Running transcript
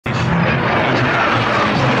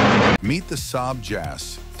Meet the Saab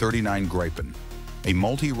JAS 39 Gripen, a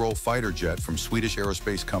multi-role fighter jet from Swedish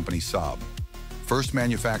aerospace company Saab, first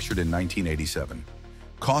manufactured in 1987.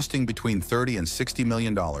 Costing between $30 and $60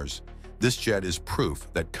 million, this jet is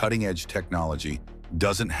proof that cutting-edge technology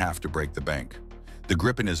doesn't have to break the bank. The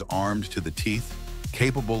Gripen is armed to the teeth,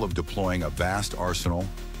 capable of deploying a vast arsenal,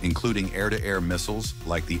 including air-to-air missiles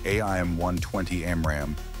like the AIM-120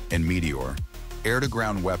 AMRAAM and Meteor,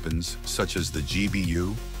 air-to-ground weapons such as the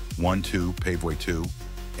GBU-12 Paveway 2,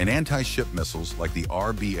 and anti-ship missiles like the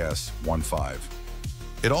RBS-15.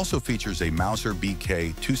 It also features a Mauser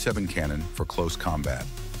BK-27 cannon for close combat.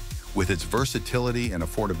 With its versatility and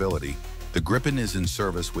affordability, the Gripen is in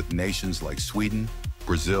service with nations like Sweden,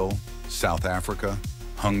 Brazil, South Africa,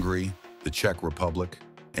 Hungary, the Czech Republic,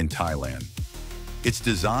 and Thailand. It's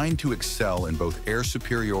designed to excel in both air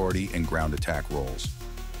superiority and ground attack roles.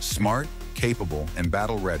 Smart, capable, and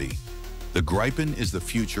battle-ready, the Gripen is the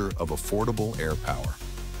future of affordable air power.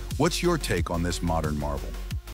 What's your take on this modern marvel?